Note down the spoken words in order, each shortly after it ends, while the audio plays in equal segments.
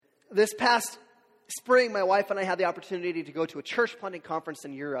This past spring, my wife and I had the opportunity to go to a church planting conference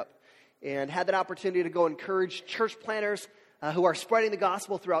in Europe and had that opportunity to go encourage church planters who are spreading the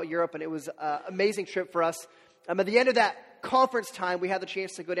gospel throughout Europe, and it was an amazing trip for us. At the end of that conference time, we had the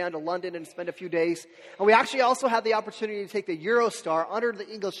chance to go down to London and spend a few days, and we actually also had the opportunity to take the Eurostar under the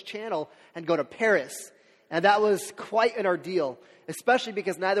English Channel and go to Paris, and that was quite an ordeal, especially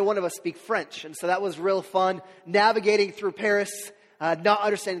because neither one of us speak French, and so that was real fun, navigating through Paris, not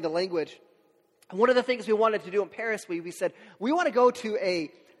understanding the language. And one of the things we wanted to do in Paris, we said, we want to go to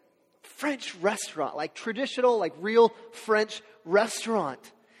a French restaurant, like traditional, like real French restaurant.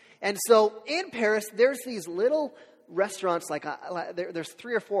 And so in Paris, there's these little restaurants, there's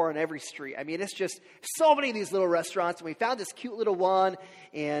 3 or 4 on every street. I mean, it's just so many of these little restaurants. And we found this cute little one,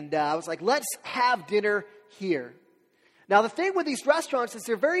 and I was like, let's have dinner here. Now, the thing with these restaurants is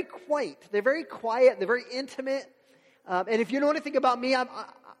they're very quaint. They're very quiet. They're very intimate. And if you know anything about me, I'm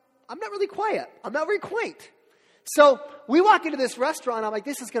not really quiet. I'm not very quaint. So we walk into this restaurant. I'm like,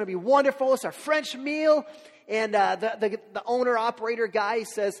 this is going to be wonderful. It's our French meal. And the owner, operator guy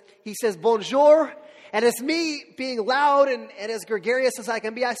says bonjour. And it's me being loud and as gregarious as I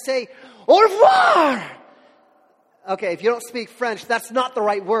can be. I say, au revoir. Okay, if you don't speak French, that's not the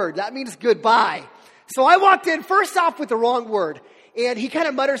right word. That means goodbye. So I walked in first off with the wrong word. And he kind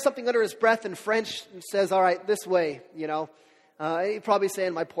of mutters something under his breath in French and says, all right, this way, He's probably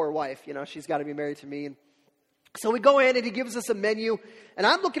saying my poor wife, she's got to be married to me. And so we go in and he gives us a menu, and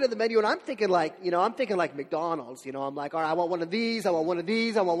I'm looking at the menu and I'm thinking like McDonald's, I'm like, all right, I want one of these, I want one of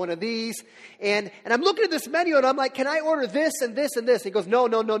these, I want one of these. And I'm looking at this menu and I'm like, can I order this and this and this? He goes, no,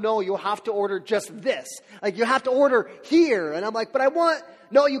 you'll have to order just this. Like you have to order here. And I'm like,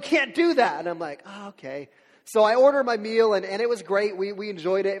 no, you can't do that. And I'm like, oh, okay. So I ordered my meal and it was great. We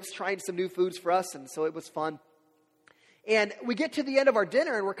enjoyed it. It was trying some new foods for us, and so it was fun. And we get to the end of our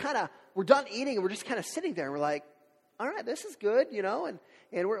dinner and we're done eating and we're just kind of sitting there and we're like, all right, this is good, and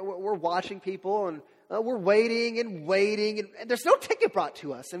we're watching people and we're waiting and there's no ticket brought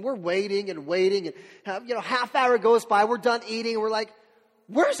to us and we're waiting and half hour goes by, we're done eating and we're like,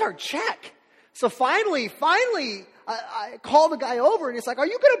 where's our check? So finally, I call the guy over and he's like, are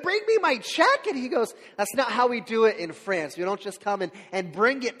you going to bring me my check? And he goes, that's not how we do it in France. We don't just come and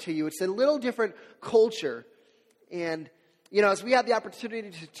bring it to you. It's a little different culture. And, as we had the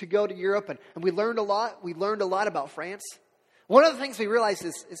opportunity to go to Europe and we learned a lot about France. One of the things we realized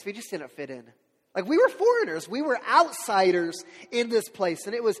is we just didn't fit in. Like we were foreigners, we were outsiders in this place.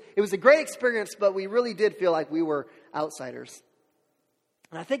 And it was a great experience, but we really did feel like we were outsiders.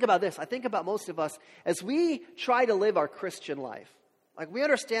 And I think about this. I think about most of us as we try to live our Christian life. Like we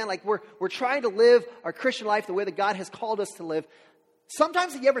understand, like we're trying to live our Christian life the way that God has called us to live.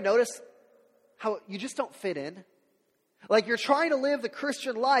 Sometimes, have you ever noticed how you just don't fit in? Like you're trying to live the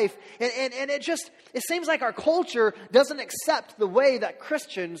Christian life, and it seems like our culture doesn't accept the way that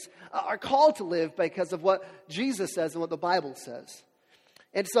Christians are called to live because of what Jesus says and what the Bible says.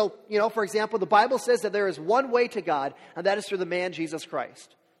 And so, for example, the Bible says that there is one way to God, and that is through the man Jesus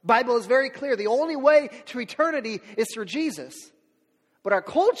Christ. The Bible is very clear. The only way to eternity is through Jesus. But our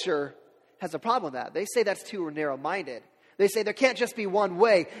culture has a problem with that. They say that's too narrow-minded. They say there can't just be one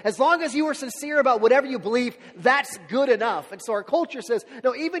way. As long as you are sincere about whatever you believe, that's good enough. And so our culture says,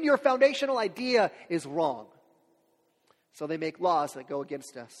 no, even your foundational idea is wrong. So they make laws that go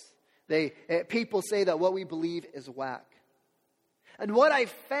against us. People say that what we believe is whack. And what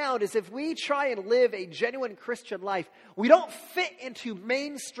I've found is if we try and live a genuine Christian life, we don't fit into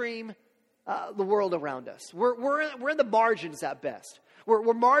mainstream the world around us. We're in the margins at best. We're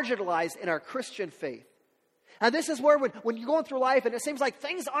marginalized in our Christian faith. And this is where when you're going through life and it seems like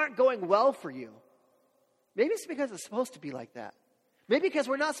things aren't going well for you, maybe it's because it's supposed to be like that. Maybe because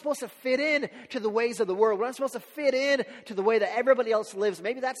we're not supposed to fit in to the ways of the world. We're not supposed to fit in to the way that everybody else lives.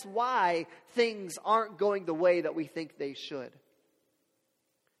 Maybe that's why things aren't going the way that we think they should.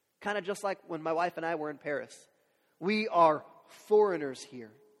 Kind of just like when my wife and I were in Paris. We are foreigners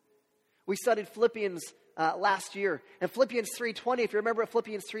here. We studied Philippians last year. And Philippians 3:20, if you remember what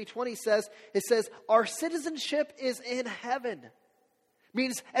Philippians 3:20 says, it says, our citizenship is in heaven.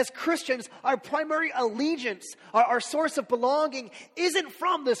 Means as Christians, our primary allegiance, our source of belonging isn't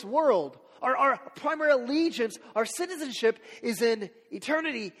from this world. Our primary allegiance, our citizenship is in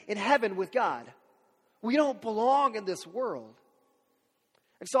eternity in heaven with God. We don't belong in this world.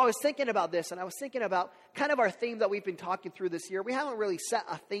 And so I was thinking about this, and I was thinking about kind of our theme that we've been talking through this year. We haven't really set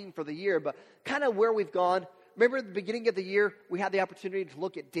a theme for the year, but kind of where we've gone. Remember at the beginning of the year, we had the opportunity to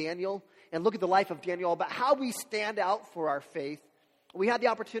look at Daniel and look at the life of Daniel, about how we stand out for our faith. we had the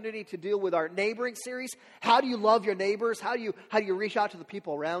opportunity to deal with our neighboring series. How do you love your neighbors? How do you reach out to the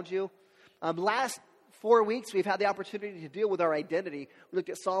people around you? Last 4 weeks, we've had the opportunity to deal with our identity. We looked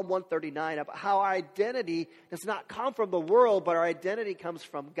at Psalm 139 about how our identity does not come from the world, but our identity comes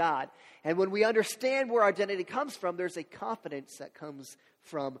from God. And when we understand where our identity comes from, there's a confidence that comes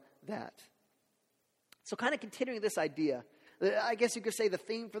from that. So kind of continuing this idea, I guess you could say the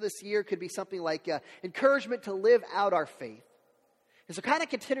theme for this year could be something like encouragement to live out our faith. And so kind of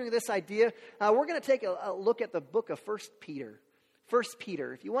continuing this idea, we're going to take a look at the book of 1 Peter. 1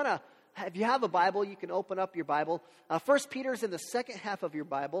 Peter. If you have a Bible, you can open up your Bible. 1 Peter is in the second half of your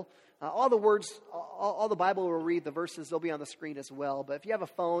Bible. All the words, all the Bible will read, the verses, they'll be on the screen as well. But if you have a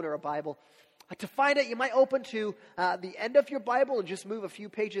phone or a Bible, to find it, you might open to the end of your Bible and just move a few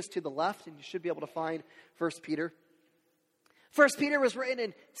pages to the left, and you should be able to find 1 Peter. 1 Peter was written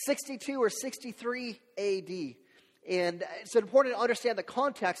in 62 or 63 AD. And it's important to understand the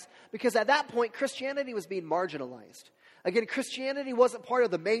context because at that point, Christianity was being marginalized. Again, Christianity wasn't part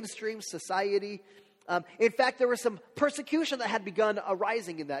of the mainstream society. In fact, there was some persecution that had begun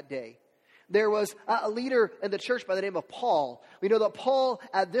arising in that day. There was a leader in the church by the name of Paul. We know that Paul,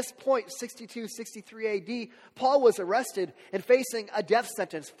 at this point, 62, 63 AD, Paul was arrested and facing a death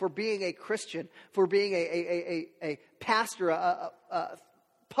sentence for being a Christian, for being a pastor, a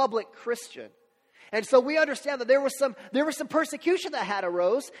public Christian. And so we understand that there was some persecution that had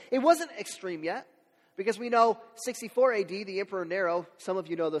arose. It wasn't extreme yet. Because we know 64 AD, the Emperor Nero, some of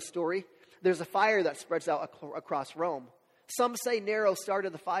you know the story, there's a fire that spreads out across Rome. Some say Nero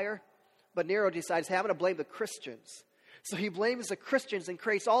started the fire, but Nero decides, hey, I'm going to blame the Christians. So he blames the Christians and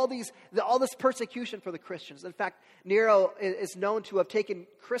creates all this persecution for the Christians. In fact, Nero is known to have taken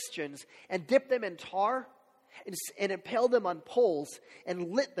Christians and dipped them in tar and impaled them on poles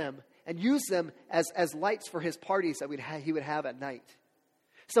and lit them and used them as lights for his parties that he would have at night.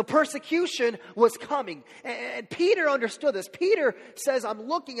 So persecution was coming. And Peter understood this. Peter says, I'm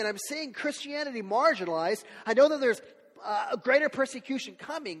looking and I'm seeing Christianity marginalized. I know that there's a greater persecution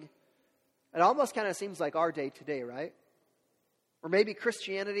coming. It almost kind of seems like our day today, right? Or maybe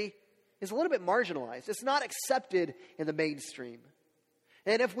Christianity is a little bit marginalized. It's not accepted in the mainstream.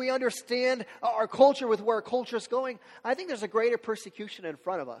 And if we understand our culture with where our culture is going, I think there's a greater persecution in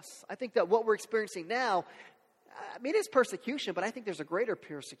front of us. I think that what we're experiencing now, it's persecution, but I think there's a greater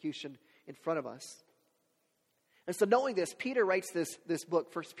persecution in front of us. And so knowing this, Peter writes this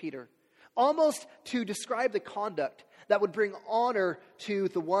book, 1 Peter, almost to describe the conduct that would bring honor to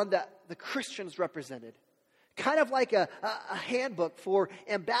the one that the Christians represented. Kind of like a handbook for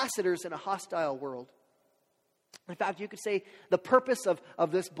ambassadors in a hostile world. In fact, you could say the purpose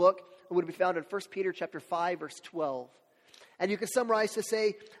of this book would be found in 1 Peter chapter 5, verse 12. And you could summarize to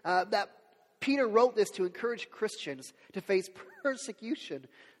say that Peter wrote this to encourage Christians to face persecution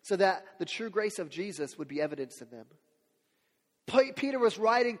so that the true grace of Jesus would be evidenced in them. Peter was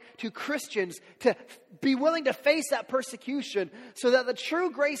writing to Christians to be willing to face that persecution so that the true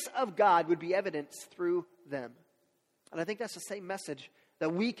grace of God would be evidenced through them. And I think that's the same message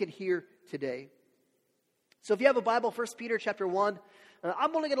that we can hear today. So if you have a Bible, 1 Peter chapter 1,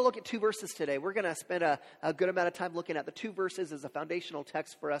 I'm only going to look at 2 verses today. We're going to spend a good amount of time looking at the 2 verses as a foundational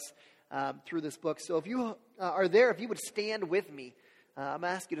text for us through this book. So if you are there, if you would stand with me, I'm going to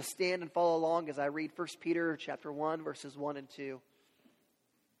ask you to stand and follow along as I read 1 Peter chapter 1, verses 1 and 2.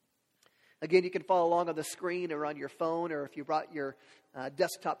 Again, you can follow along on the screen or on your phone, or if you brought your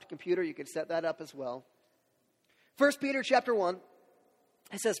desktop computer, you can set that up as well. 1 Peter chapter 1.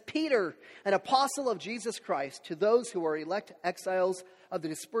 It says, Peter, an apostle of Jesus Christ, to those who are elect exiles of the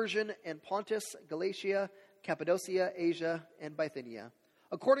dispersion in Pontus, Galatia, Cappadocia, Asia, and Bithynia,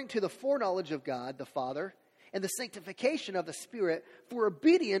 according to the foreknowledge of God the Father, and the sanctification of the Spirit, for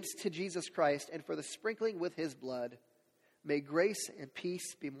obedience to Jesus Christ, and for the sprinkling with his blood. May grace and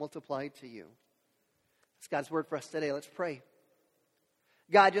peace be multiplied to you. That's God's word for us today. Let's pray.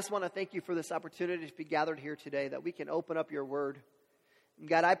 God, I just want to thank you for this opportunity to be gathered here today, that we can open up your word.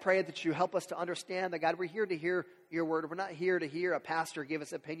 God, I pray that you help us to understand that, God, we're here to hear your word. We're not here to hear a pastor give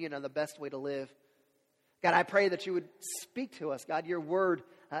us opinion on the best way to live. God, I pray that you would speak to us. God, your word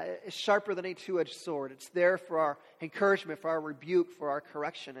is sharper than a two-edged sword. It's there for our encouragement, for our rebuke, for our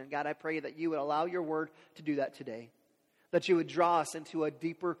correction. And God, I pray that you would allow your word to do that today. That you would draw us into a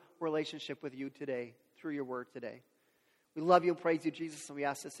deeper relationship with you today, through your word today. We love you and praise you, Jesus, and we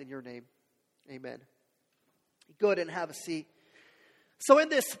ask this in your name. Amen. Go ahead and have a seat. So in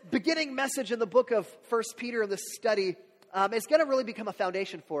this beginning message in the book of 1 Peter, in this study, it's going to really become a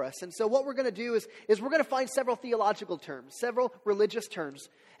foundation for us. And so what we're going to do is we're going to find several theological terms, several religious terms.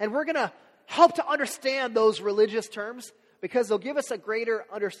 And we're going to help to understand those religious terms because they'll give us a greater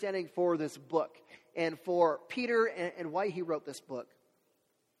understanding for this book and for Peter and why he wrote this book.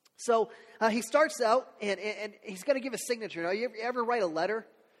 So he starts out, and he's going to give a signature. Now, you ever write a letter?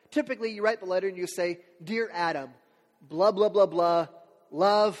 Typically, you write the letter and you say, "Dear Adam, blah, blah, blah, blah,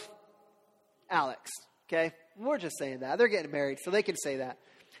 love, Alex." Okay? We're just saying that. They're getting married, so they can say that.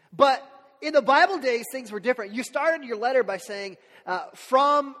 But in the Bible days, things were different. You started your letter by saying,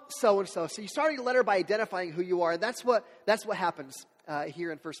 "From so-and-so." So you started your letter by identifying who you are. And that's what happens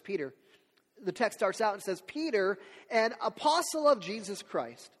here in 1 Peter. The text starts out and says, "Peter, an apostle of Jesus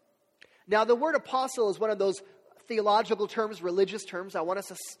Christ." Now, the word apostle is one of those theological terms, religious terms. I want us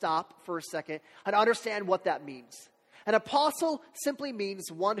to stop for a second and understand what that means. An apostle simply means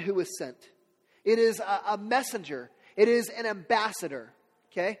one who is sent. It is a messenger. It is an ambassador.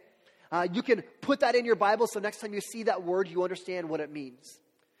 Okay? You can put that in your Bible so next time you see that word, you understand what it means.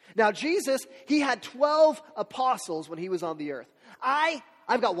 Now, Jesus, he had 12 apostles when he was on the earth.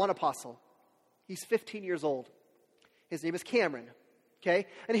 I've got one apostle. He's 15 years old. His name is Cameron. Okay?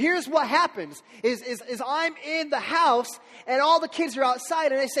 And here's what happens is I'm in the house and all the kids are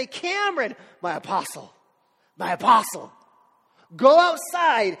outside and I say, "Cameron, my apostle, my apostle. Go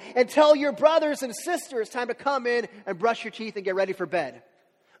outside and tell your brothers and sisters time to come in and brush your teeth and get ready for bed.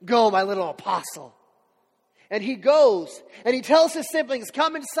 Go, my little apostle." And he goes and he tells his siblings,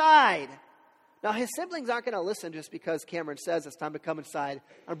 "Come inside." Now, his siblings aren't going to listen just because Cameron says it's time to come inside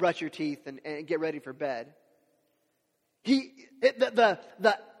and brush your teeth and get ready for bed.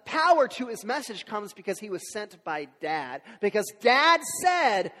 The power to his message comes because he was sent by Dad. Because Dad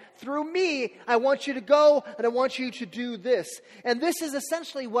said, "Through me, I want you to go and I want you to do this." And this is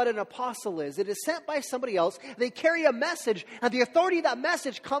essentially what an apostle is. It is sent by somebody else. They carry a message, and the authority of that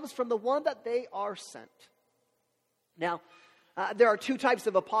message comes from the one that they are sent. Now, there are two types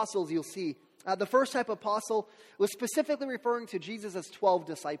of apostles you'll see. The first type of apostle was specifically referring to Jesus' 12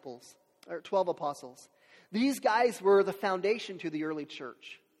 disciples, or 12 apostles. These guys were the foundation to the early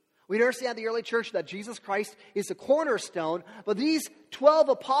church. We understand the early church that Jesus Christ is the cornerstone, but these 12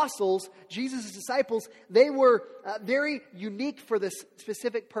 apostles, Jesus' disciples, they were very unique for this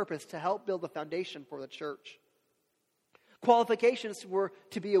specific purpose, to help build the foundation for the church. Qualifications were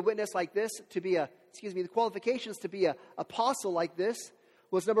to be a witness like this, the qualifications to be an apostle like this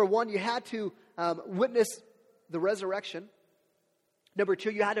was, number one, you had to witness the resurrection. Number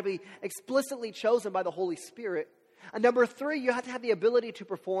two, you had to be explicitly chosen by the Holy Spirit. And number three, you had to have the ability to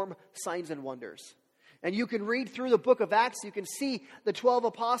perform signs and wonders. And you can read through the book of Acts, you can see the 12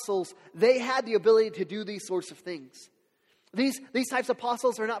 apostles, they had the ability to do these sorts of things. These types of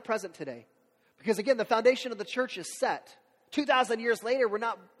apostles are not present today. Because again, the foundation of the church is set. 2,000 years later, we're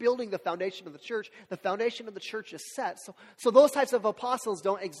not building the foundation of the church. The foundation of the church is set. So those types of apostles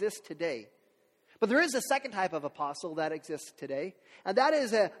don't exist today. But there is a second type of apostle that exists today, and that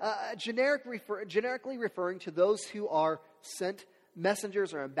is generically referring to those who are sent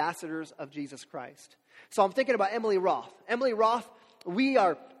messengers or ambassadors of Jesus Christ. So I'm thinking about Emily Roth. Emily Roth, we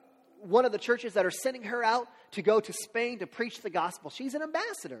are one of the churches that are sending her out to go to Spain to preach the gospel. She's an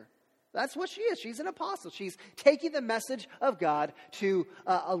ambassador. That's what she is. She's an apostle. She's taking the message of God to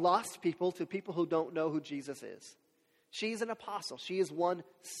a lost people, to people who don't know who Jesus is. She's an apostle. She is one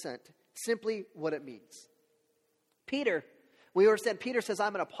sent. Simply what it means. Peter, we understand Peter says,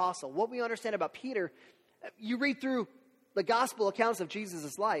 "I'm an apostle." What we understand about Peter, you read through the gospel accounts of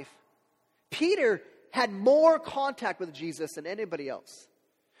Jesus' life. Peter had more contact with Jesus than anybody else.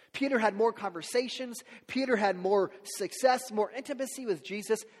 Peter had more conversations. Peter had more success, more intimacy with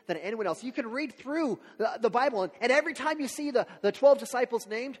Jesus than anyone else. You can read through the Bible, and every time you see the 12 disciples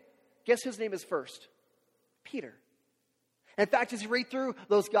named, guess whose name is first? Peter. In fact, as you read through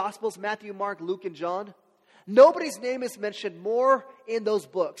those Gospels, Matthew, Mark, Luke, and John, nobody's name is mentioned more in those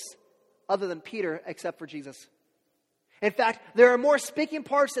books other than Peter, except for Jesus. In fact, there are more speaking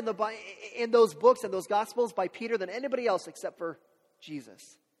parts in those books and those Gospels by Peter than anybody else except for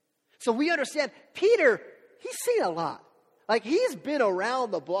Jesus. So we understand Peter, he's seen a lot. Like, he's been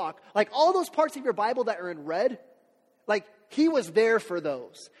around the block. Like, all those parts of your Bible that are in red, like, he was there for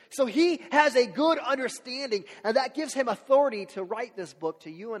those. So he has a good understanding, and that gives him authority to write this book to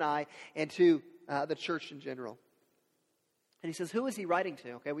you and I and to the church in general. And he says, who is he writing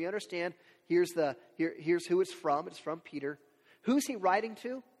to? Okay, we understand. Here's who it's from. It's from Peter. Who's he writing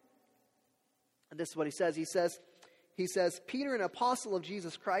to? And this is what he says. He says, Peter, an apostle of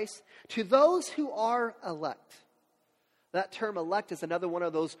Jesus Christ, to those who are elect. That term elect is another one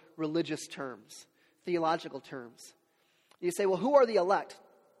of those religious terms, theological terms. You say, well, who are the elect?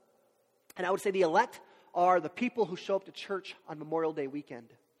 And I would say the elect are the people who show up to church on Memorial Day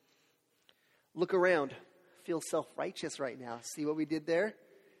weekend. Look around. feel self-righteous right now. See what we did there?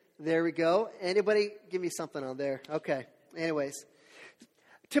 There we go. Anybody give me something on there? Okay. Anyways.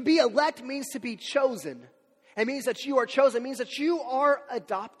 To be elect means to be chosen. It means that you are chosen. It means that you are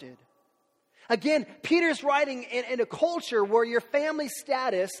adopted. Again, Peter's writing in a culture where your family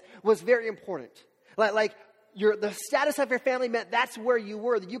status was very important. Like the status of your family meant that's where you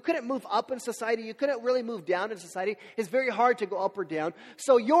were. You couldn't move up in society. You couldn't really move down in society. It's very hard to go up or down.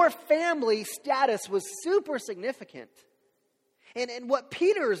 So your family status was super significant. And what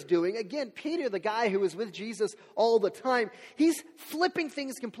Peter is doing, again, Peter, the guy who was with Jesus all the time, he's flipping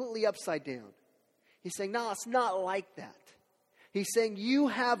things completely upside down. He's saying, no, it's not like that. He's saying you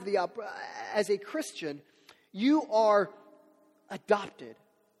have as a Christian, you are adopted.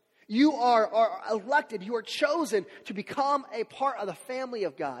 You are elected. You are chosen to become a part of the family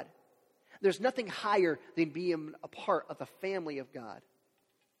of God. There's nothing higher than being a part of the family of God.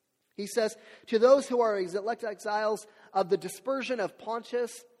 He says, to those who are elect exiles of the dispersion of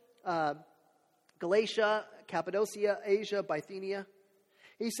Pontus, Galatia, Cappadocia, Asia, Bithynia.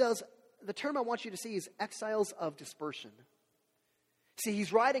 He says, the term I want you to see is exiles of dispersion. See,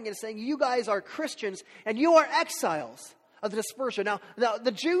 he's writing and saying, you guys are Christians and you are exiles of the dispersion. Now,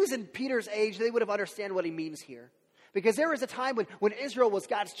 the Jews in Peter's age, they would have understood what he means here. Because there was a time when Israel was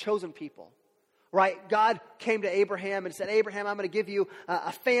God's chosen people. Right? God came to Abraham and said, Abraham, I'm going to give you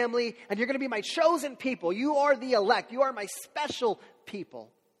a family and you're going to be my chosen people. You are the elect. You are my special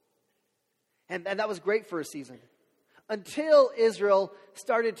people. And that was great for a season. Until Israel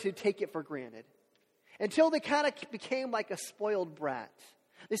started to take it for granted. Until they kind of became like a spoiled brat.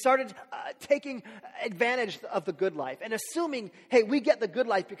 They started taking advantage of the good life and assuming, hey, we get the good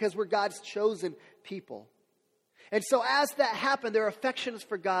life because we're God's chosen people. And so as that happened, their affections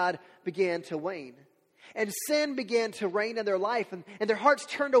for God began to wane. And sin began to reign in their life. And their hearts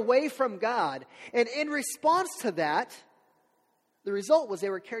turned away from God. And in response to that, the result was they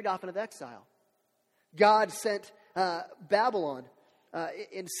were carried off into exile. God sent Babylon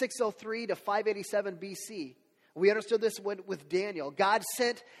in 603 to 587 BC. We understood this with Daniel. God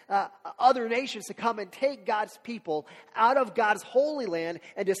sent other nations to come and take God's people out of God's holy land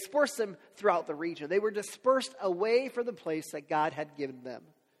and disperse them throughout the region. They were dispersed away from the place that God had given them.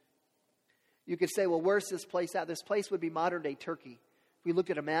 You could say, well, where's this place at? This place would be modern-day Turkey. If we looked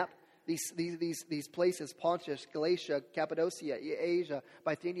at a map, these places, Pontus, Galatia, Cappadocia, Asia,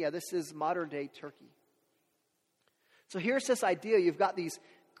 Bithynia, this is modern-day Turkey. So here's this idea. You've got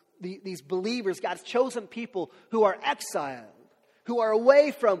these believers, God's chosen people who are exiled, who are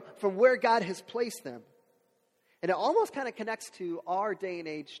away from where God has placed them. And it almost kind of connects to our day and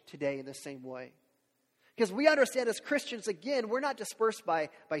age today in the same way. Because we understand as Christians, again, we're not dispersed by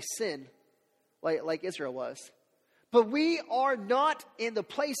sin like Israel was. But we are not in the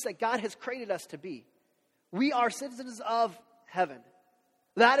place that God has created us to be. We are citizens of heaven.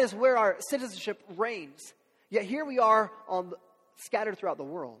 That is where our citizenship reigns. Yet here we are scattered throughout the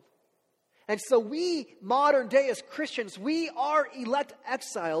world. And so we, modern day as Christians, we are elect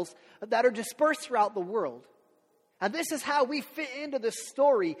exiles that are dispersed throughout the world. And this is how we fit into this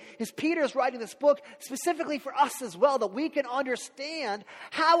story. Is Peter's writing this book specifically for us as well, that we can understand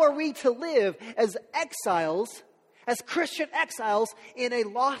how are we to live as exiles, as Christian exiles in a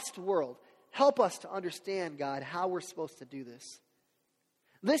lost world. Help us to understand, God, how we're supposed to do this.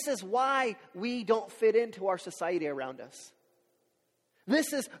 This is why we don't fit into our society around us.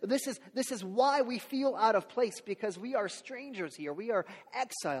 This is why we feel out of place, because we are strangers here. We are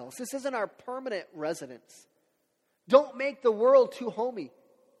exiles. This isn't our permanent residence. Don't make the world too homey.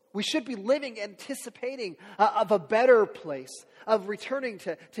 We should be living, anticipating of a better place, of returning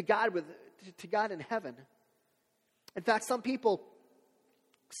to God to God in heaven. In fact, some people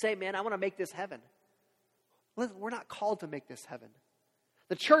say, man, I want to make this heaven. Listen, we're not called to make this heaven.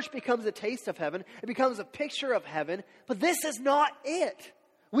 The church becomes a taste of heaven. It becomes a picture of heaven. But this is not it.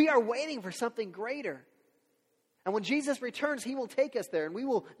 We are waiting for something greater. And when Jesus returns, he will take us there and we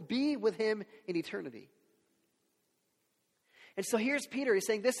will be with him in eternity. And so here's Peter. He's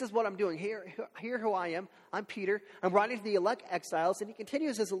saying, this is what I'm doing. Here who I am. I'm Peter. I'm writing to the elect exiles. And he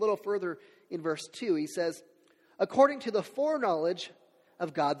continues this a little further in verse 2. He says, according to the foreknowledge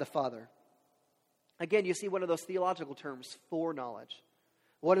of God the Father. Again, you see one of those theological terms, foreknowledge.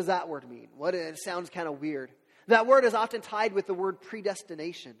 What does that word mean? It sounds kind of weird. That word is often tied with the word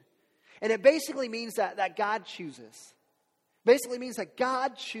predestination. And it basically means that God chooses. Basically means that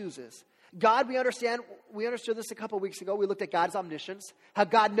God chooses. God, we understood this a couple weeks ago. We looked at God's omniscience, how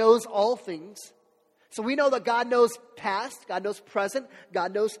God knows all things. So we know that God knows past, God knows present,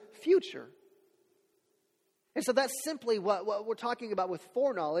 God knows future. And so that's simply what we're talking about with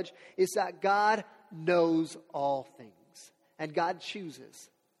foreknowledge, is that God knows all things, and God chooses.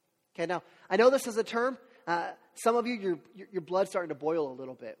 Okay, now, I know this is a term. Some of you, your blood's starting to boil a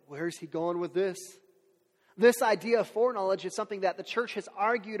little bit. Where's he going with this? This idea of foreknowledge is something that the church has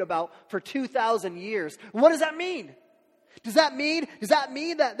argued about for 2,000 years. What does that mean? Does that mean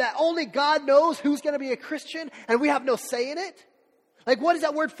that only God knows who's going to be a Christian and we have no say in it? Like, what does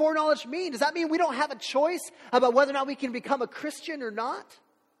that word foreknowledge mean? Does that mean we don't have a choice about whether or not we can become a Christian or not?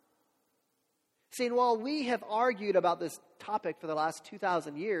 See, and while we have argued about this topic for the last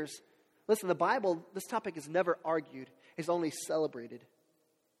 2,000 years, listen, the Bible, this topic is never argued. It's only celebrated.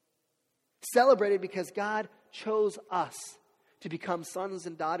 Celebrated because God chose us to become sons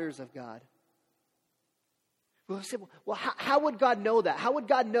and daughters of God. We'll say, well, how would God know that? How would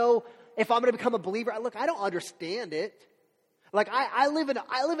God know if I'm going to become a believer? Look, I don't understand it. Like, I live in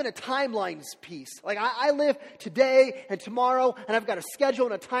a timelines piece. Like, I live today and tomorrow, and I've got a schedule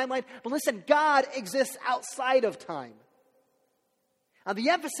and a timeline. But listen, God exists outside of time. Now, the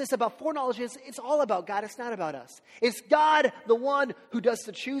emphasis about foreknowledge is it's all about God. It's not about us. It's God, the one who does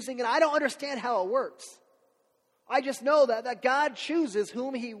the choosing, and I don't understand how it works. I just know that God chooses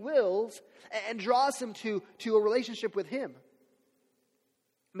whom he wills and draws him to a relationship with him.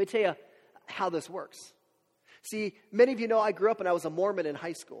 Let me tell you how this works. See, many of you know I grew up and I was a Mormon in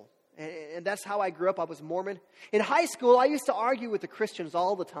high school. And that's how I grew up. I was Mormon. In high school, I used to argue with the Christians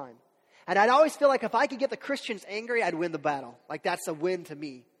all the time. And I'd always feel like if I could get the Christians angry, I'd win the battle. Like, that's a win to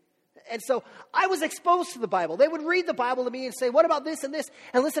me. And so I was exposed to the Bible. They would read the Bible to me and say, what about this and this?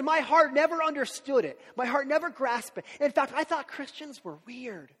 And listen, my heart never understood it. My heart never grasped it. In fact, I thought Christians were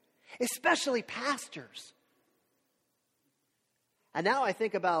weird, especially pastors. And now I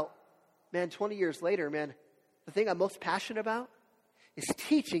think about, 20 years later, the thing I'm most passionate about is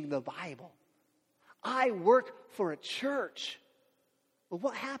teaching the Bible. I work for a church. Well,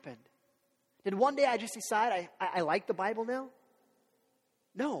 what happened? Did one day I just decide I like the Bible now?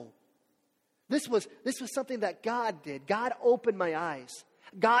 No. This was something that God did. God opened my eyes.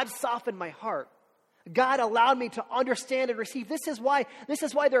 God softened my heart. God allowed me to understand and receive. This is why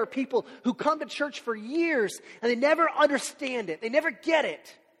there are people who come to church for years and they never understand it. They never get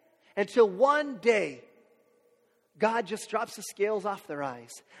it until one day God just drops the scales off their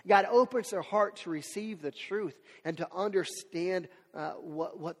eyes. God opens their heart to receive the truth and to understand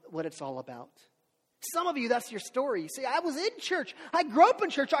what it's all about. Some of you, that's your story. You say, I was in church. I grew up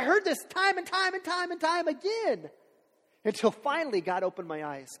in church. I heard this time and time and time and time again. Until finally God opened my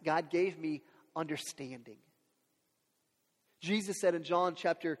eyes. God gave me understanding. Jesus said in John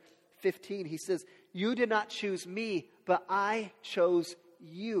chapter 15, he says, you did not choose me, but I chose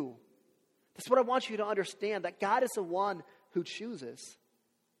you. That's what I want you to understand, that God is the one who chooses.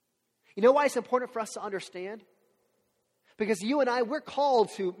 You know why it's important for us to understand? Because you and I, we're called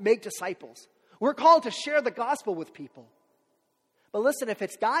to make disciples. We're called to share the gospel with people. But listen, if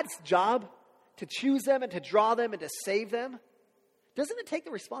it's God's job to choose them and to draw them and to save them, doesn't it take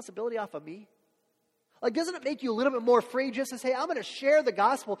the responsibility off of me? Like, doesn't it make you a little bit more free just to say, I'm going to share the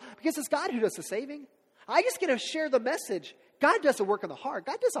gospel because it's God who does the saving? I just get to share the message. God does the work of the heart.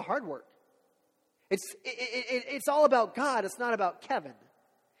 God does the hard work. It's all about God. It's not about Kevin.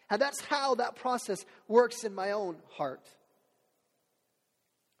 And that's how that process works in my own heart.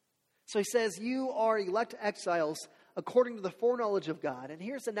 So he says, you are elect exiles according to the foreknowledge of God. And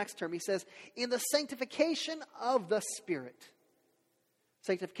here's the next term. He says, in the sanctification of the Spirit.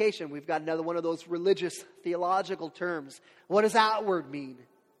 Sanctification, we've got another one of those religious theological terms. What does that word mean?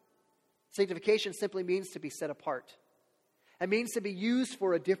 Sanctification simply means to be set apart. It means to be used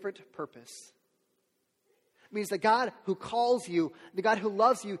for a different purpose. It means the God who calls you, the God who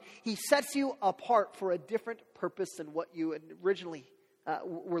loves you, he sets you apart for a different purpose than what you originally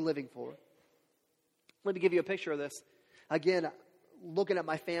were living for. Let me give you a picture of this. Again, looking at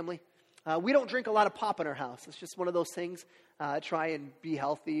my family. We don't drink a lot of pop in our house. It's just one of those things. Try and be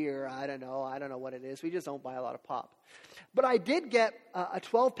healthy, or I don't know what it is. We just don't buy a lot of pop. But I did get a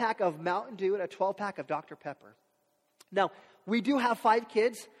 12-pack of Mountain Dew and a 12-pack of Dr. Pepper. Now, we do have 5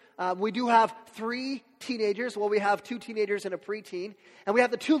 kids. We do have 3 teenagers. Well, we have 2 teenagers and a preteen. And we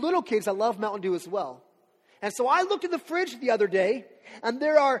have the 2 little kids that love Mountain Dew as well. And so I looked in the fridge the other day, and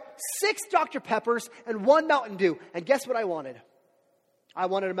there are 6 Dr. Peppers and 1 Mountain Dew. And guess what I wanted? I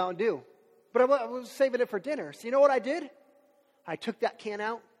wanted a Mountain Dew. But I was saving it for dinner. So you know what I did? I took that can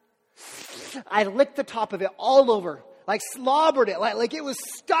out. I licked the top of it all over. Like slobbered it. Like it was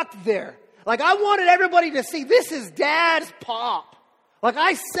stuck there. Like I wanted everybody to see, this is Dad's pop. Like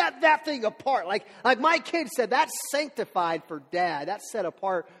I set that thing apart. Like my kids said, that's sanctified for Dad. That's set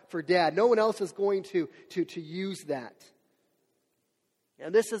apart for Dad. No one else is going to use that.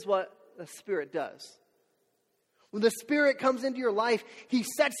 And this is what the Spirit does. When the Spirit comes into your life, He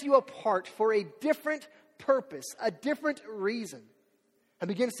sets you apart for a different purpose, a different reason, and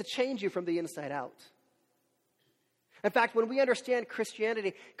begins to change you from the inside out. In fact, when we understand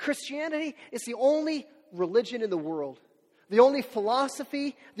Christianity, Christianity is the only religion in the world, the only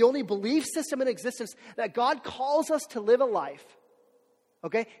philosophy, the only belief system in existence that God calls us to live a life.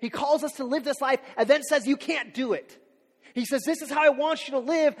 Okay? He calls us to live this life and then says, you can't do it. He says, this is how I want you to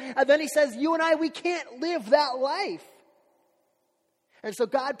live. And then He says, you and I, we can't live that life. And so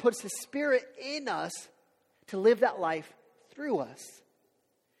God puts His Spirit in us to live that life through us.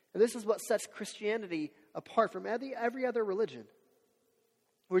 And this is what sets Christianity apart from every other religion.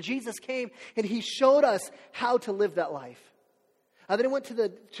 Where Jesus came and He showed us how to live that life. And then He went to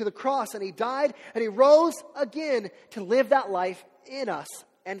the cross and He died and He rose again to live that life in us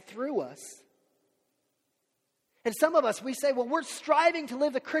and through us. And some of us, we say, well, we're striving to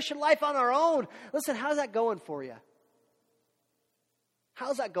live the Christian life on our own. Listen, how's that going for you?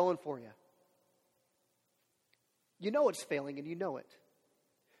 How's that going for you? You know it's failing and you know it.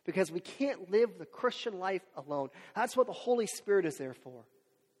 Because we can't live the Christian life alone. That's what the Holy Spirit is there for.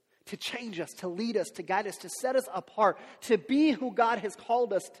 To change us, to lead us, to guide us, to set us apart, to be who God has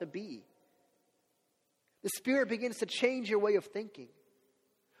called us to be. The Spirit begins to change your way of thinking.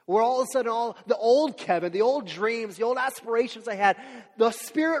 Where all of a sudden, all the old Kevin, the old dreams, the old aspirations I had, the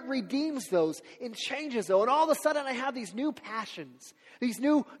Spirit redeems those and changes those. And all of a sudden, I have these new passions, these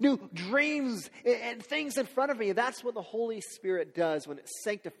new dreams and things in front of me. That's what the Holy Spirit does when it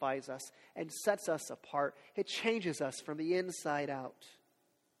sanctifies us and sets us apart. It changes us from the inside out.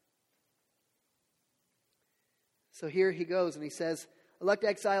 So here he goes and he says, elect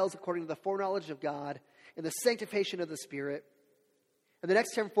exiles according to the foreknowledge of God and the sanctification of the Spirit. And the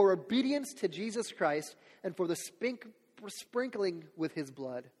next term, for obedience to Jesus Christ and for the sprinkling with His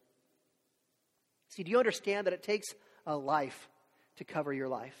blood. See, do you understand that it takes a life to cover your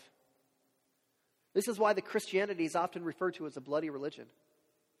life? This is why the Christianity is often referred to as a bloody religion.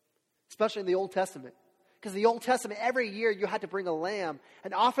 Especially in the Old Testament. Because in the Old Testament, every year you had to bring a lamb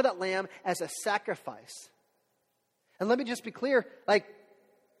and offer that lamb as a sacrifice. And let me just be clear, like,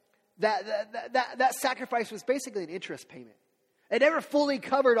 that sacrifice was basically an interest payment. It never fully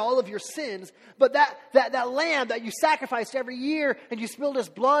covered all of your sins, but that lamb that you sacrificed every year and you spilled His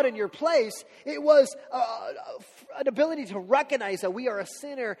blood in your place, it was an ability to recognize that we are a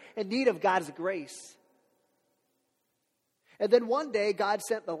sinner in need of God's grace. And then one day, God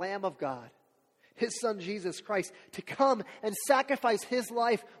sent the Lamb of God, His Son Jesus Christ, to come and sacrifice His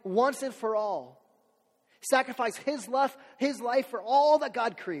life once and for all. Sacrifice His life for all that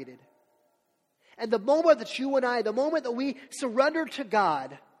God created. And the moment that you and I, the moment that we surrender to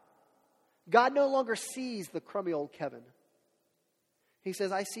God, God no longer sees the crummy old Kevin. He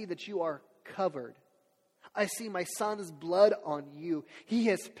says, I see that you are covered. I see my Son's blood on you. He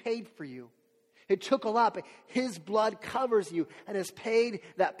has paid for you. It took a lot, but His blood covers you and has paid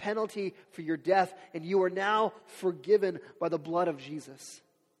that penalty for your death. And you are now forgiven by the blood of Jesus.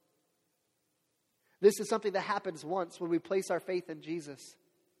 This is something that happens once when we place our faith in Jesus.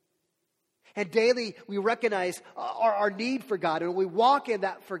 And daily we recognize our need for God and we walk in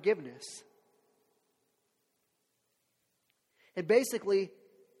that forgiveness. And basically,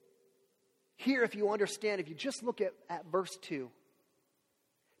 here if you understand, if you just look at verse 2,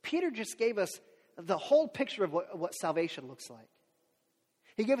 Peter just gave us the whole picture of what salvation looks like.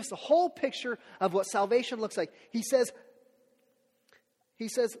 He gave us the whole picture of what salvation looks like. He says,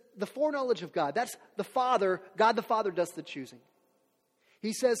 the foreknowledge of God. That's the Father. God the Father does the choosing.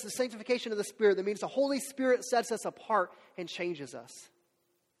 He says the sanctification of the Spirit. That means the Holy Spirit sets us apart and changes us.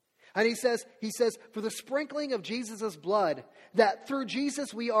 And he says, for the sprinkling of Jesus' blood, that through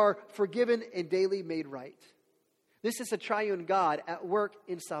Jesus we are forgiven and daily made right. This is a triune God at work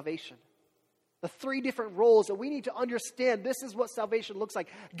in salvation. The three different roles that we need to understand. This is what salvation looks like.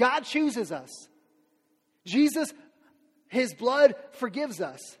 God chooses us. Jesus, His blood forgives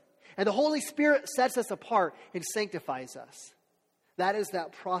us. And the Holy Spirit sets us apart and sanctifies us. That is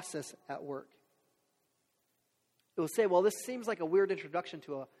that process at work. It will say, well, this seems like a weird introduction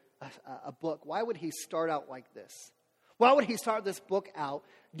to a book. Why would he start out like this? Why would he start this book out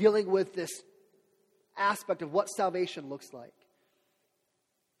dealing with this aspect of what salvation looks like?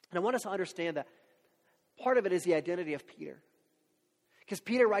 And I want us to understand that part of it is the identity of Peter. Because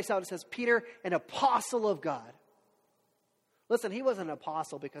Peter writes out and says, Peter, an apostle of God. Listen, he wasn't an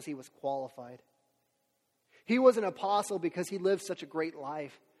apostle because he was qualified. He was an apostle because he lived such a great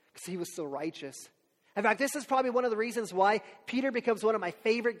life, because he was so righteous. In fact, this is probably one of the reasons why Peter becomes one of my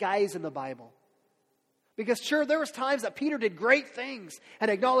favorite guys in the Bible. Because sure, there was times that Peter did great things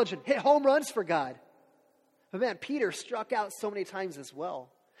and acknowledged and hit home runs for God. But man, Peter struck out so many times as well.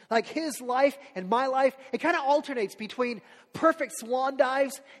 Like his life and my life, it kind of alternates between perfect swan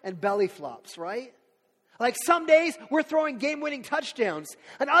dives and belly flops, right? Like some days we're throwing game-winning touchdowns.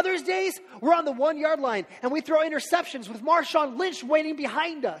 And others days we're on the 1-yard line and we throw interceptions with Marshawn Lynch waiting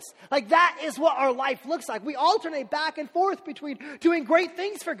behind us. Like that is what our life looks like. We alternate back and forth between doing great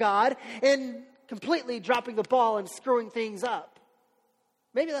things for God and completely dropping the ball and screwing things up.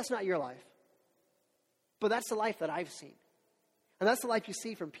 Maybe that's not your life. But that's the life that I've seen. And that's the life you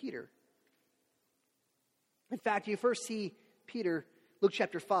see from Peter. In fact, you first see Peter, Luke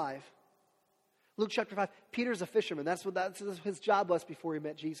chapter 5. Luke chapter 5, Peter's a fisherman. That's what his job was before he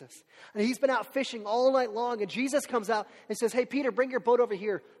met Jesus. And he's been out fishing all night long. And Jesus comes out and says, hey, Peter, bring your boat over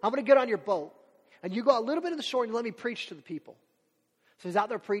here. I'm going to get on your boat. And you go a little bit to the shore and you let me preach to the people. So he's out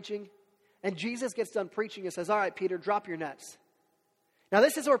there preaching. And Jesus gets done preaching and says, all right, Peter, drop your nets. Now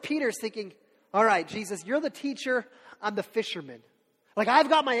this is where Peter's thinking, all right, Jesus, you're the teacher. I'm the fisherman. Like I've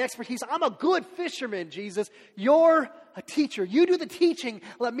got my expertise. I'm a good fisherman, Jesus. You're a teacher. You do the teaching.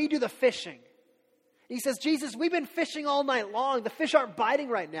 Let me do the fishing. He says, Jesus, we've been fishing all night long. The fish aren't biting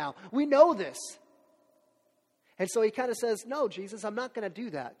right now. We know this. And so he kind of says, no, Jesus, I'm not going to do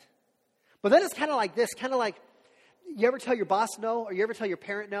that. But then it's kind of like this, kind of like, you ever tell your boss no, or you ever tell your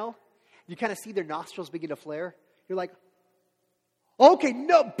parent no? You kind of see their nostrils begin to flare. You're like, okay,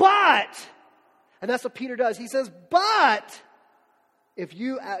 no, but. And that's what Peter does. He says, but if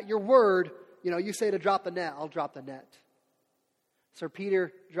you, at your word, you say to drop the net, I'll drop the net. So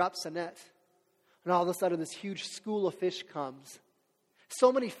Peter drops the net. And all of a sudden, this huge school of fish comes.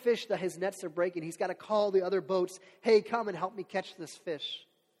 So many fish that his nets are breaking. He's got to call the other boats, hey, come and help me catch this fish.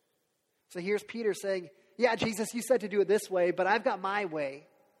 So here's Peter saying, yeah, Jesus, you said to do it this way, but I've got my way.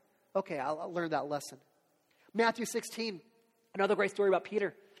 Okay, I'll learn that lesson. Matthew 16, another great story about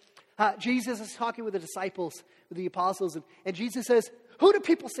Peter. Jesus is talking with the disciples, with the apostles, and Jesus says, who do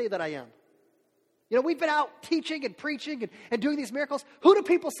people say that I am? We've been out teaching and preaching and doing these miracles. Who do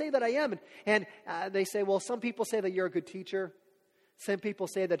people say that I am? And they say, well, some people say that you're a good teacher. Some people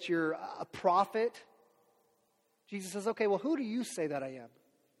say that you're a prophet. Jesus says, okay, well, who do you say that I am?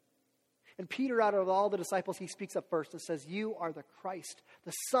 And Peter, out of all the disciples, he speaks up first and says, you are the Christ,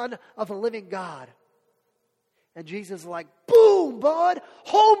 the Son of the living God. And Jesus is like, boom, bud,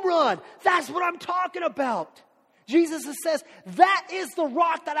 home run. That's what I'm talking about. Jesus says, that is the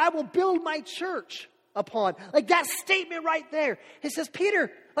rock that I will build my church upon. Like that statement right there. He says, Peter,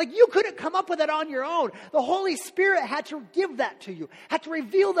 like you couldn't come up with that on your own. The Holy Spirit had to give that to you, had to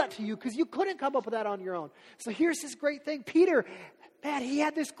reveal that to you because you couldn't come up with that on your own. So here's this great thing. Peter, man, he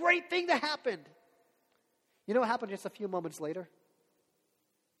had this great thing that happened. You know what happened just a few moments later?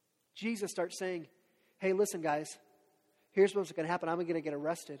 Jesus starts saying, hey, listen, guys, here's what's going to happen. I'm going to get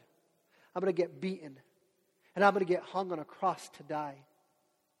arrested. I'm going to get beaten. And I'm going to get hung on a cross to die.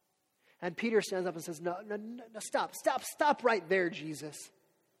 And Peter stands up and says, no, stop right there, Jesus.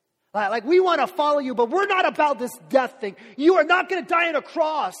 Like we want to follow you, but we're not about this death thing. You are not going to die on a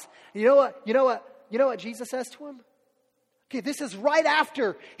cross. You know what Jesus says to him? Okay, this is right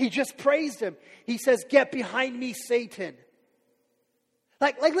after he just praised him. He says, get behind me, Satan.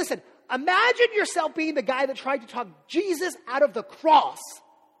 Like listen, imagine yourself being the guy that tried to talk Jesus out of the cross.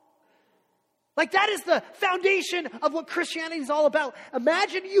 Like that is the foundation of what Christianity is all about.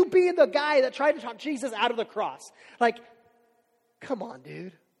 Imagine you being the guy that tried to talk Jesus out of the cross. Like, come on,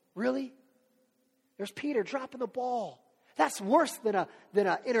 dude. Really? There's Peter dropping the ball. That's worse than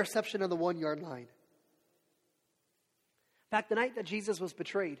an interception on the 1-yard line. In fact, the night that Jesus was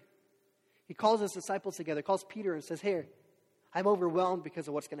betrayed, he calls his disciples together, calls Peter and says, hey, I'm overwhelmed because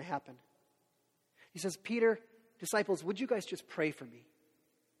of what's going to happen. He says, Peter, disciples, would you guys just pray for me?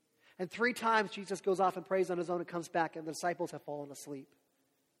 And 3 times Jesus goes off and prays on his own and comes back and the disciples have fallen asleep.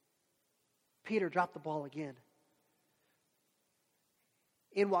 Peter dropped the ball again.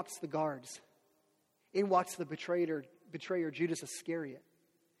 In walks the guards. In walks the betrayer Judas Iscariot.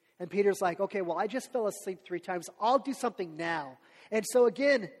 And Peter's like, okay, well, I just fell asleep 3 times. I'll do something now. And so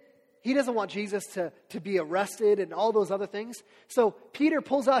again, he doesn't want Jesus to be arrested and all those other things. So Peter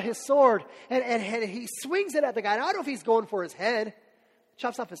pulls out his sword and he swings it at the guy. And I don't know if he's going for his head.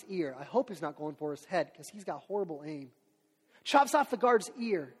 Chops off his ear. I hope he's not going for his head because he's got horrible aim. Chops off the guard's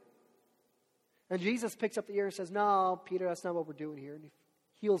ear. And Jesus picks up the ear and says, no, Peter, that's not what we're doing here. And he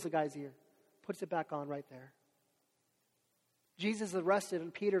heals the guy's ear. Puts it back on right there. Jesus is arrested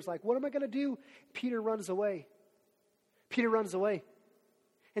and Peter's like, what am I going to do? Peter runs away. Peter runs away.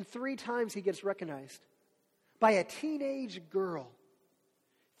 And 3 times he gets recognized by a teenage girl.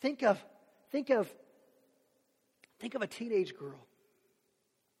 Think of Think of a teenage girl.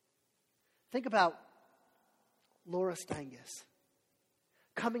 Think about Laura Stangus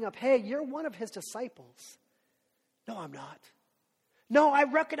coming up, hey, you're one of his disciples. No, I'm not. No, I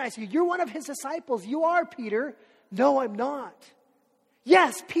recognize you. You're one of his disciples. You are, Peter. No, I'm not.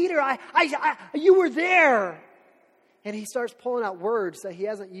 Yes, Peter, you were there. And he starts pulling out words that he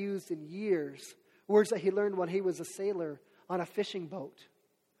hasn't used in years. Words that he learned when he was a sailor on a fishing boat.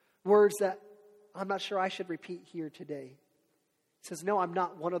 Words that I'm not sure I should repeat here today. He says, no, I'm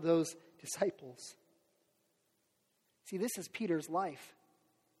not one of those disciples. See, this is Peter's life.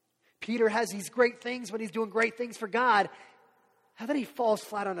 Peter has these great things when he's doing great things for God. And then he falls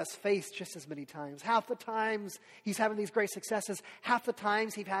flat on his face just as many times. Half the times he's having these great successes. Half the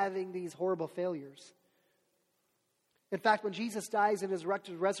times he's having these horrible failures. In fact, when Jesus dies and is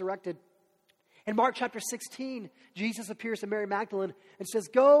resurrected, in Mark chapter 16, Jesus appears to Mary Magdalene and says,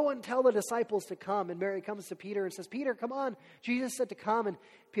 go and tell the disciples to come. And Mary comes to Peter and says, Peter, come on. Jesus said to come. And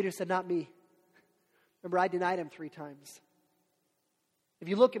Peter said, not me. Remember, I denied him 3 times. If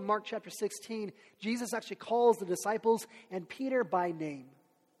you look in Mark chapter 16, Jesus actually calls the disciples and Peter by name.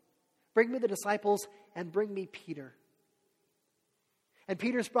 Bring me the disciples and bring me Peter. And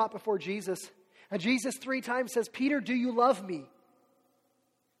Peter's brought before Jesus. And Jesus 3 times says, Peter, do you love me?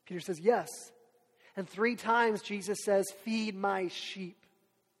 Peter says, yes. And 3 times Jesus says, feed my sheep.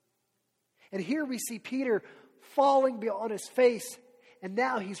 And here we see Peter falling on his face. And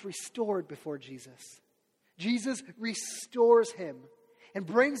now he's restored before Jesus. Jesus restores him and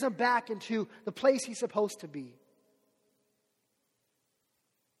brings him back into the place he's supposed to be.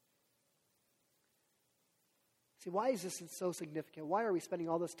 See, why is this so significant? Why are we spending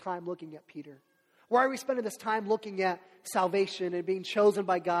all this time looking at Peter? Why are we spending this time looking at salvation and being chosen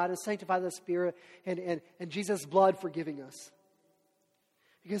by God and sanctified by the Spirit and Jesus' blood forgiving us?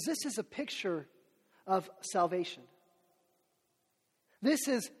 Because this is a picture of salvation. This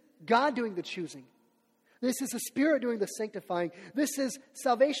is God doing the choosing. This is the Spirit doing the sanctifying. This is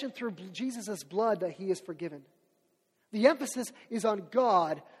salvation through Jesus' blood that he is forgiven. The emphasis is on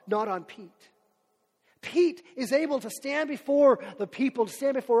God, not on Pete. Pete is able to stand before the people, to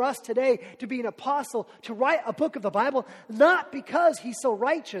stand before us today, to be an apostle, to write a book of the Bible, not because he's so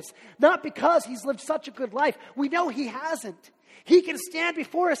righteous, not because he's lived such a good life. We know he hasn't. He can stand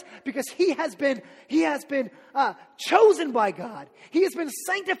before us because he has been chosen by God. He has been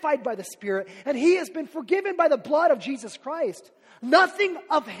sanctified by the Spirit, and he has been forgiven by the blood of Jesus Christ. Nothing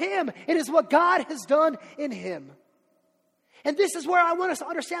of him. It is what God has done in him. And this is where I want us to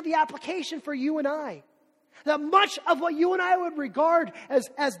understand the application for you and I. That much of what you and I would regard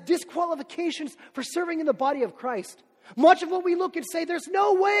as disqualifications for serving in the body of Christ, much of what we look and say, there's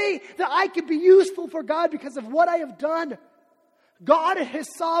no way that I can be useful for God because of what I have done. God in his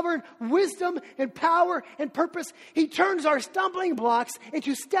sovereign wisdom and power and purpose, he turns our stumbling blocks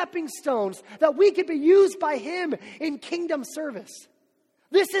into stepping stones that we can be used by him in kingdom service.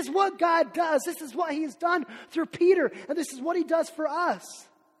 This is what God does. This is what he has done through Peter, and this is what he does for us.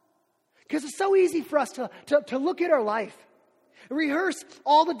 Because it's so easy for us to look at our life, rehearse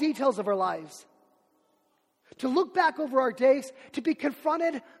all the details of our lives, to look back over our days, to be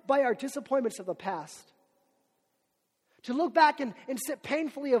confronted by our disappointments of the past, to look back and sit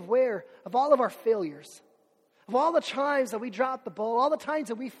painfully aware of all of our failures, of all the times that we dropped the ball, all the times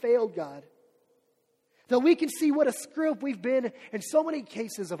that we failed God, that we can see what a screw up we've been in so many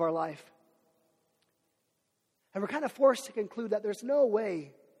cases of our life. And we're kind of forced to conclude that there's no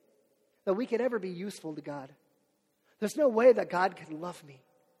way that we can ever be useful to God. There's no way that God can love me.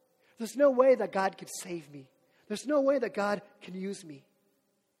 There's no way that God can save me. There's no way that God can use me.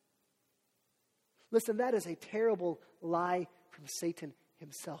 Listen, that is a terrible lie from Satan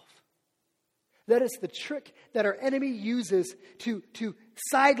himself. That is the trick that our enemy uses to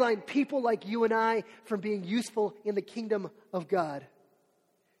sideline people like you and I from being useful in the kingdom of God.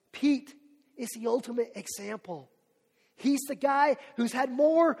 Pete is the ultimate example. He's the guy who's had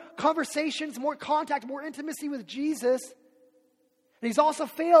more conversations, more contact, more intimacy with Jesus. And he's also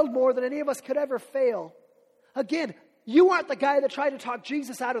failed more than any of us could ever fail. Again, you aren't the guy that tried to talk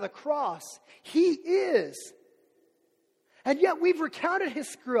Jesus out of the cross. He is. And yet we've recounted his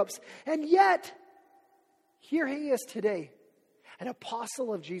screw-ups. And yet, here he is today, an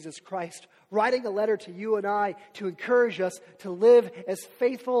apostle of Jesus Christ, writing a letter to you and I to encourage us to live as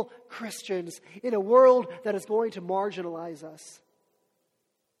faithful Christians in a world that is going to marginalize us.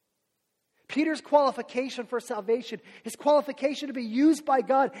 Peter's qualification for salvation, his qualification to be used by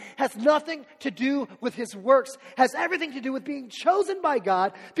God, has nothing to do with his works. Has everything to do with being chosen by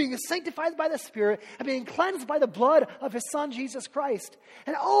God, being sanctified by the Spirit, and being cleansed by the blood of his Son, Jesus Christ.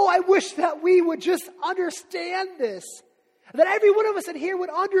 And I wish that we would just understand this. That every one of us in here would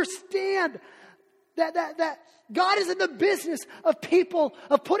understand that God is in the business of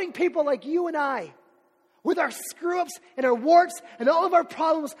putting people like you and I, with our screw-ups and our warts and all of our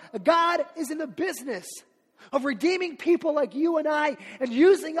problems. God is in the business of redeeming people like you and I and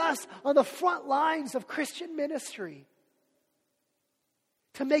using us on the front lines of Christian ministry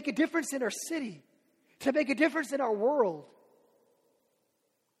to make a difference in our city, to make a difference in our world.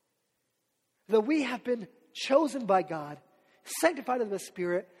 That we have been chosen by God, sanctified in the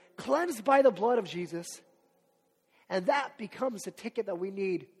Spirit, cleansed by the blood of Jesus, and that becomes the ticket that we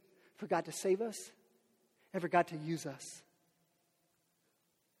need for God to save us and for God to use us.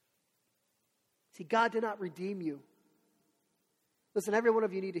 See, God did not redeem you. Listen, every one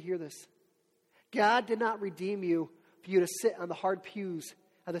of you need to hear this. God did not redeem you for you to sit on the hard pews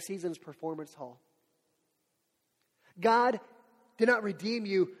at the Seasons Performance Hall. God did not redeem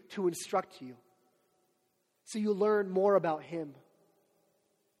you to instruct you, so you learn more about Him.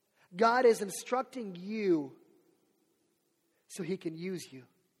 God is instructing you so He can use you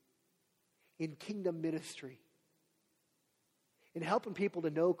in kingdom ministry, in helping people to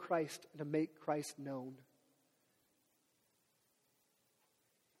know Christ and to make Christ known.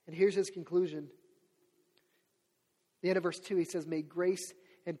 And here's his conclusion. The end of verse 2, he says, "May grace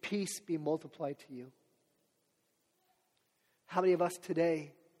and peace be multiplied to you." How many of us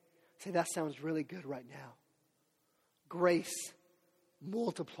today say, that sounds really good right now? Grace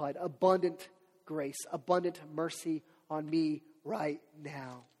multiplied, abundant grace, abundant mercy on me right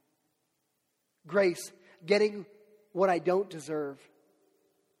now. Grace, getting what I don't deserve.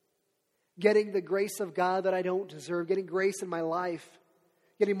 Getting the grace of God that I don't deserve. Getting grace in my life.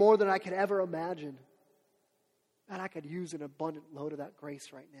 Getting more than I could ever imagine. And I could use an abundant load of that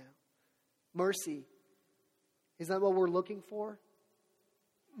grace right now. Mercy. Isn't that what we're looking for?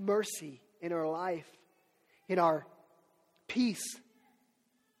 Mercy in our life. In our peace.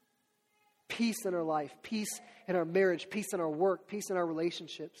 Peace in our life. Peace in our marriage. Peace in our work. Peace in our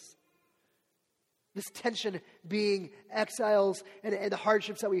relationships. This tension being exiles and the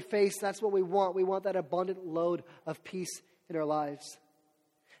hardships that we face, that's what we want. We want that abundant load of peace in our lives.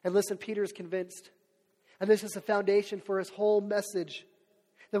 And listen, Peter is convinced, and this is the foundation for his whole message,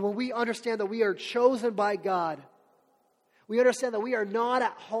 that when we understand that we are chosen by God, we understand that we are not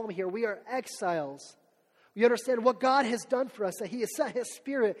at home here, we are exiles. We understand what God has done for us, that He has sent His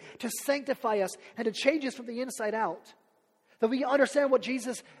Spirit to sanctify us and to change us from the inside out. That we understand what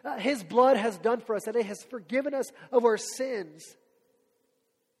Jesus, His blood has done for us, that it has forgiven us of our sins.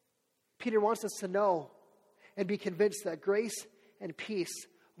 Peter wants us to know and be convinced that grace and peace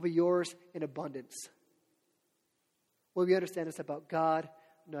will be yours in abundance. What we understand is about God,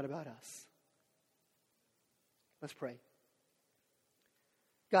 not about us. Let's pray.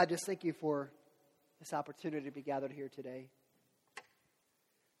 God, just thank you for this opportunity to be gathered here today.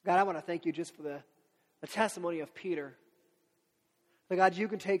 God, I want to thank you just for the testimony of Peter. But God, you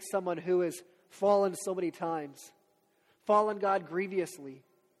can take someone who has fallen so many times, fallen, God, grievously,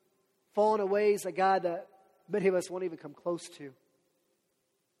 fallen in ways that, God, that many of us won't even come close to.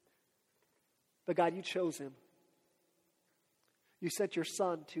 But God, you chose him. You sent your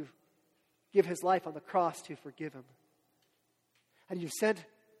Son to give his life on the cross to forgive him. And you sent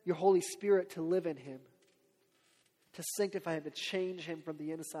your Holy Spirit to live in him, to sanctify him, to change him from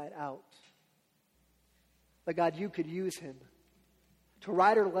the inside out. But God, you could use him to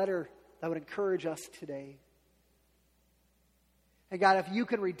write a letter that would encourage us today. And God, if you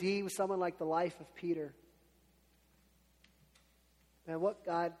can redeem someone like the life of Peter, man, what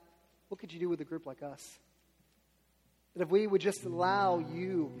could you do with a group like us? That if we would just allow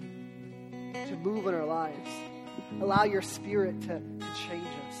you to move in our lives, allow your Spirit to change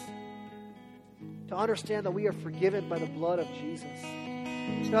us, to understand that we are forgiven by the blood of Jesus,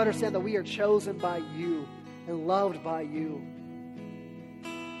 to understand that we are chosen by you and loved by you.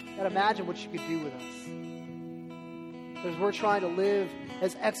 God, imagine what you could do with us. As we're trying to live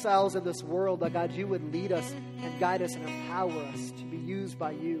as exiles in this world, that God, you would lead us and guide us and empower us to be used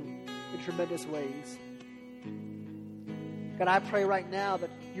by you in tremendous ways. God, I pray right now that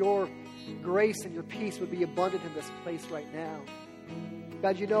your grace and your peace would be abundant in this place right now.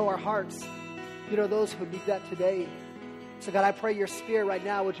 God, you know our hearts. You know those who need that today. So God, I pray your Spirit right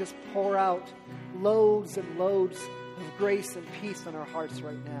now would just pour out loads and loads of grace and peace on our hearts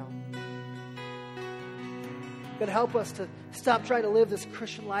right now. God, help us to stop trying to live this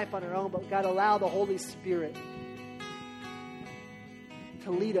Christian life on our own, but God, allow the Holy Spirit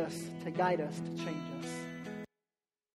to lead us, to guide us, to change us.